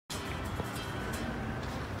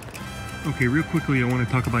Okay, real quickly I want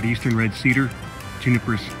to talk about eastern red cedar,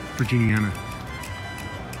 Juniperus virginiana.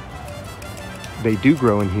 They do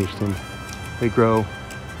grow in Houston. They grow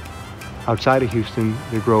outside of Houston.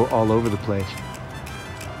 They grow all over the place.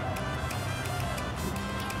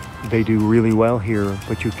 They do really well here,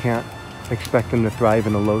 but you can't expect them to thrive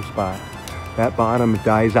in a low spot. That bottom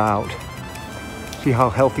dies out. See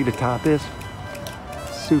how healthy the top is?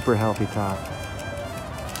 Super healthy top.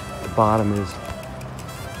 The bottom is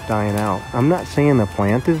dying out. I'm not saying the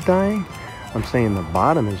plant is dying. I'm saying the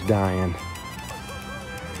bottom is dying.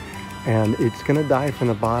 And it's gonna die from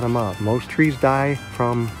the bottom up. Most trees die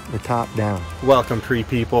from the top down. Welcome, tree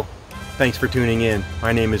people. Thanks for tuning in.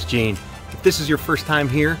 My name is Gene. If this is your first time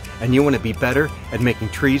here and you want to be better at making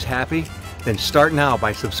trees happy, then start now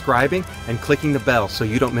by subscribing and clicking the bell so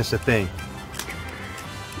you don't miss a thing.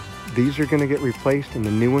 These are going to get replaced and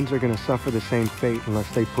the new ones are going to suffer the same fate unless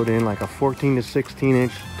they put in like a 14 to 16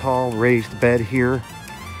 inch tall raised bed here.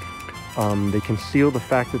 They conceal the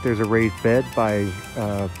fact that there's a raised bed by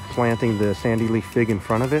planting the sandy leaf fig in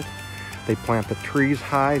front of it. They plant the trees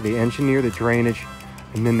high, they engineer the drainage,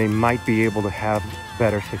 and then they might be able to have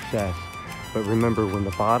better success. But remember, when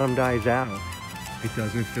the bottom dies out, it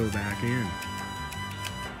doesn't fill back in.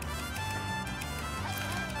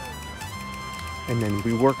 And then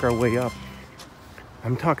we work our way up.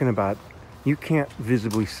 I'm talking about, you can't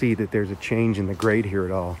visibly see that there's a change in the grade here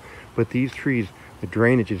at all. But these trees, the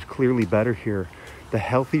drainage is clearly better here. The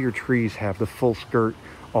healthier trees have the full skirt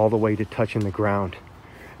all the way to touching the ground.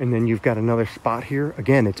 And then you've got another spot here.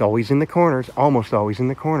 Again, it's always in the corners, almost always in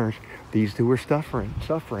the corners. These two are suffering.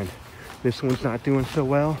 This one's not doing so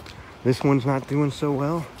well. This one's not doing so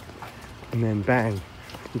well. And then bang,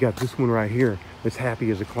 you got this one right here that's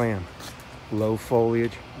happy as a clam. Low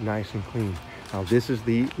foliage, nice and clean. Now this is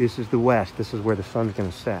the west. This is where the sun's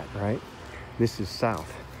gonna set, right? This is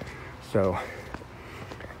south. So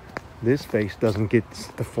this face doesn't get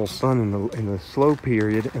the full sun in the slow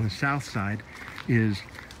period, and the south side is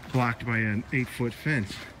blocked by an 8-foot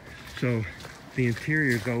fence. So the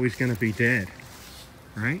interior is always gonna be dead,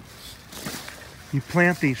 right? You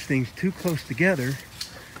plant these things too close together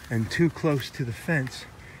and too close to the fence,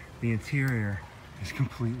 the interior is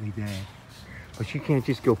completely dead. But you can't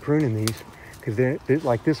just go pruning these because they're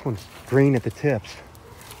like this one's green at the tips,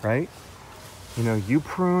 right? You know, you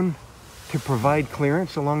prune to provide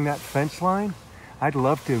clearance along that fence line. I'd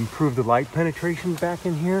love to improve the light penetration back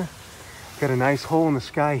in here. Got a nice hole in the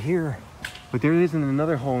sky here, but there isn't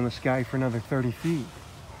another hole in the sky for another 30 feet.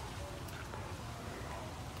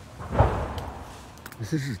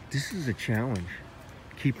 This is a challenge,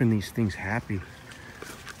 keeping these things happy.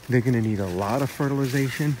 They're gonna need a lot of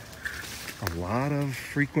fertilization, a lot of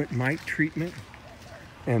frequent mite treatment,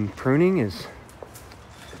 and pruning is,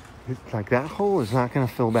 like that hole is not gonna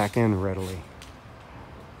fill back in readily.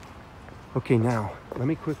 Okay, now, let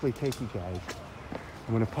me quickly take you guys.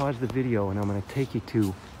 I'm gonna pause the video and I'm gonna take you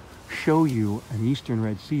to show you an eastern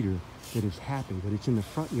red cedar that is happy, that it's in the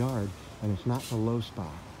front yard and it's not in a low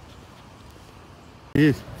spot. It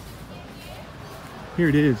is. Here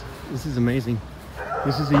it is. This is amazing.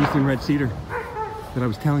 This is the eastern red cedar that I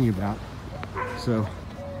was telling you about. So,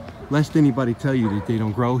 lest anybody tell you that they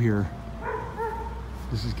don't grow here,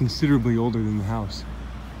 this is considerably older than the house.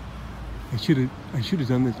 I should have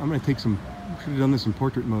done this. I'm gonna take some. Should have done this in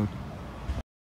portrait mode.